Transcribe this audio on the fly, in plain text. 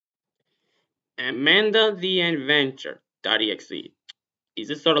Amanda the Adventure.exe. Is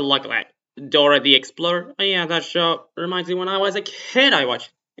this sort of like Dora the Explorer? Oh yeah, that show reminds me when I was a kid I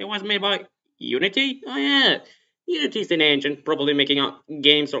watched. It was made by Unity? Oh yeah. Unity's an engine, probably making up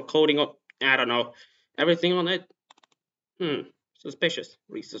games or coding or I don't know. Everything on it. Suspicious.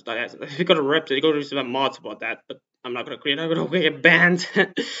 Research that. If you got a rep, you go to some mods about that, but I'm not gonna create I'm gonna get banned.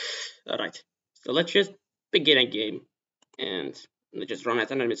 Alright. So let's just begin a game. And let's just run as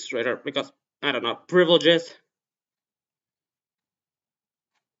an administrator because I don't know, privileges.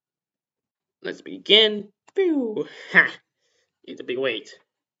 Let's begin. Phew. Ha! It's a big wait.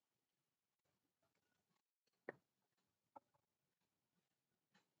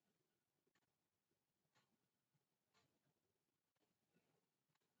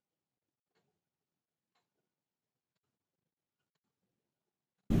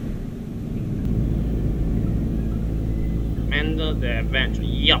 Amanda the Adventure.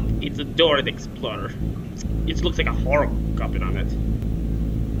 Yup, it's a Dora the Explorer. It looks like a horror copy on it.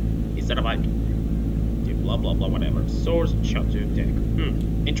 Instead of like blah blah blah whatever. Source shot to deck.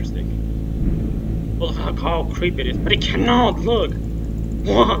 Interesting. Well, how creepy it is, but it cannot look.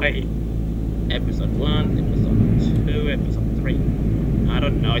 Why? Episode 1, episode 2, episode 3. I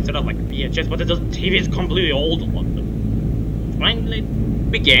don't know, it's sort of like VHS, but the TV is completely old one. Finally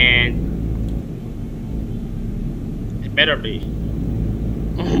began. It better be.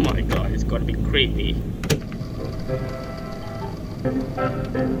 Oh my god, it's gonna be creepy.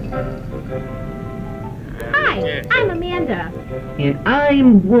 Hi, I'm Amanda. And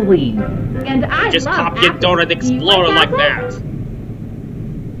I'm Wooly. And I just love copied Dora the Explorer like that.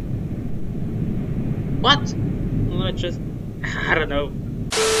 What? Let's just... I don't know.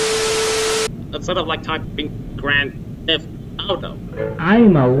 That's sort of like typing Grand Theft Auto.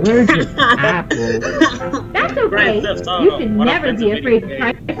 I'm allergic to apples. That's okay. You should never be afraid to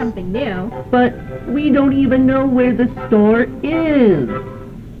try something new. But we don't even know where the store is.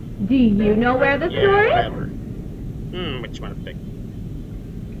 Do you know where the store is? Whatever. Which one to pick?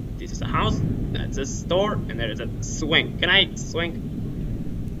 This is a house, that's a store, and there is a swing. Can I swing?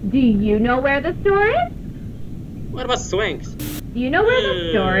 Do you know where the store is? What about swings? Do you know where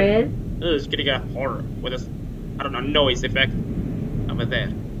the store is? It's getting a horror with this, I don't know, noise effect over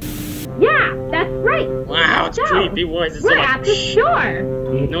there. Yeah, that's right. Wow, it's creepy. Why is it so We're like at the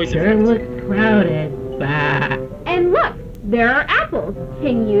store. It noise sure effect? looks crowded. Bah. And look, there are apples.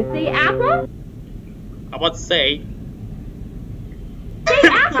 Can you see apple? How about say? Say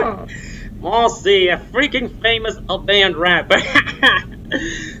apple. Oh, see, a freaking famous Albanian rapper.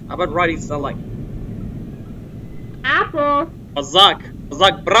 How about writing something like Apple. Ozak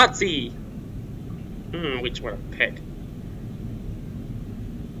Bratzi. Which one to pick?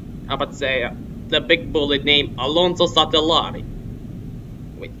 How about say the big bully named Alonso Satellari?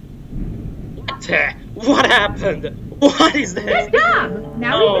 Wait. What happened? What is this? Good job.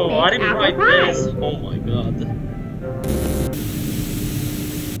 Now we can make I didn't apple write pie. this. Oh my god.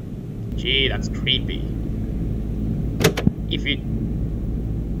 Gee, that's creepy. If you...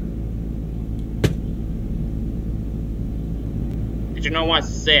 Did you know what it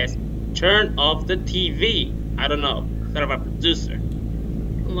says? Turn off the TV. I don't know. Sort of a producer.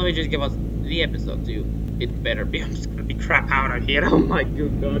 Let me just give us the episode too. It better be. I'm just gonna be crap out of here. Oh my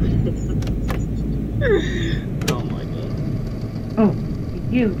good god. Oh my god. Oh,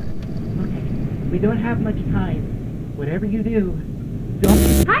 it's you. Okay, we don't have much time. Whatever you do,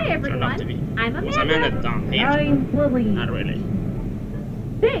 don't... Hi Turn off TV. everyone. I'm Was Amanda Amanda. down here? I'm Wooly. Not really.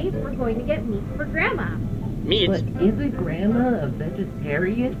 Today we're going to get meat for Grandma. Meat? But isn't Grandma a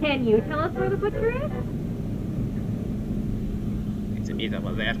vegetarian? Can you tell us where the butcher is? It's a meat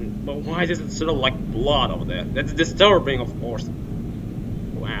over there. But why is it sort of like blood over there? That's disturbing, of course.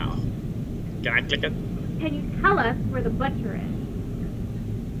 Wow. Can I click it? Can you tell us where the butcher is?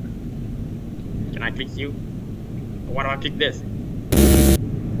 Can I click you? Or why do I click this?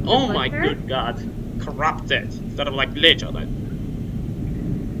 Oh my butcher? good god. Corrupted. Instead of like glitch on it.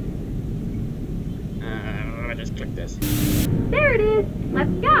 Let me just click this. There it is. Let's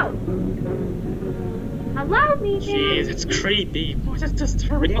go. Hello, meat man. Jeez, it's creepy. What is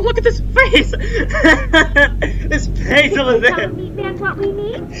disturbing? Oh, look at this face! This face over Tell the there! meat man what we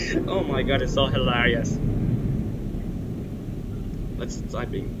need. Oh my god, it's so hilarious. Let's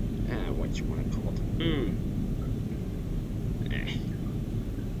type in what you want to call it.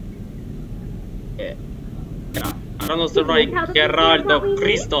 I don't know the right Gerardo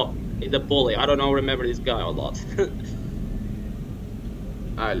Cristo is the bully. I don't know, remember this guy a lot.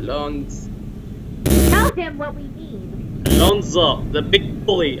 Alonso. Tell him what we need. Alonso, the big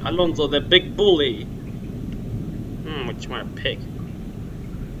bully. Alonso, the big bully. Which one to pick?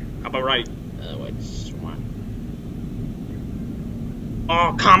 How about right? Which one?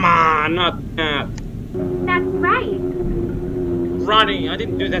 Oh, come on, not that. That's right. Running, I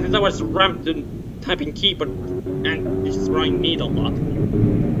didn't do that. That was rammed and typing keyboard and destroying needle a lot.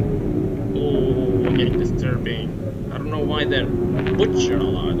 Oh, getting disturbing. I don't know why they're butcher a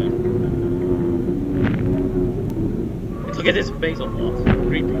lot of them. Look at this face of walls.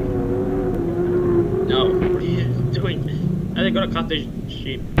 Creepy. No, what are you doing? I think gonna cut the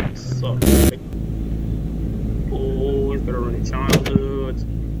sheep. So quick. Oh, it's gonna run in childhood.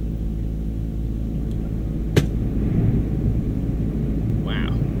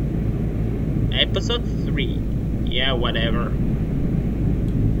 Wow. Episode 3. Yeah, whatever.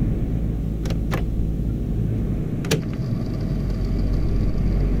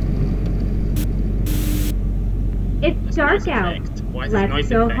 It's dark out. Why is Let's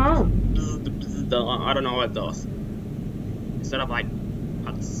go home. I don't know what it does. Instead of like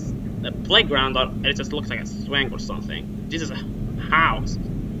a playground, or it just looks like a swing or something. This is a house.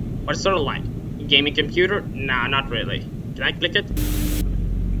 But it's sort of like a gaming computer? Nah, not really. Can I click it?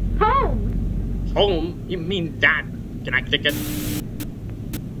 Home. Home? You mean that? Can I click it?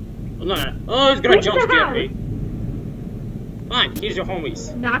 Oh, no. Oh, it's gonna jump scare me. Fine, here's your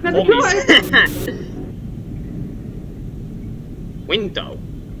homies. Knock on the door. Window.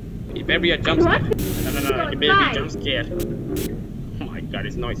 It better be a jump scare. No, it better be a jump scare. Oh my god,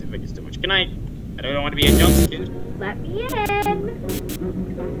 it's noisy if it's too much. Good night. I don't want to be a jump scare. Let me in.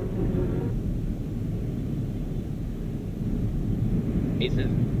 It's a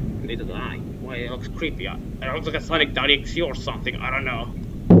little eye. Why it looks creepy. It looks like a Sonic .exe or something. I don't know.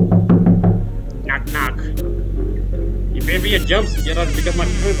 Knock knock. It better be a jump scare because my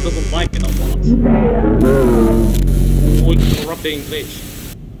parents doesn't like it a lot. Oh, it's corrupting English.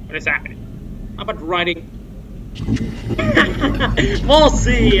 What is happening? How about writing? We'll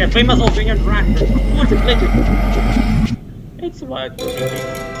see! A famous Albanian rapper. What's it like? It's what?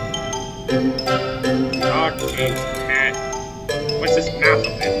 Lord James Head. What's this mouth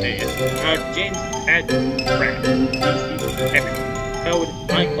of it, man? Lord James Head Brad. PC Epic. Code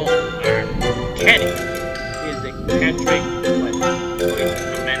Michael R. Kenny. Music Patrick.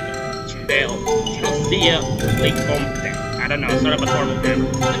 Amanda. Chelsea. Lee Compton. I don't know, sort of a horrible man.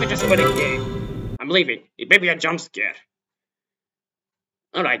 Let me just quit the game. I'm leaving. It may be a jump scare.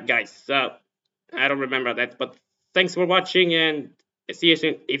 Alright guys, so I don't remember that, but thanks for watching and see you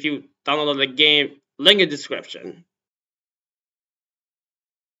soon. If you downloaded the game, link in the description.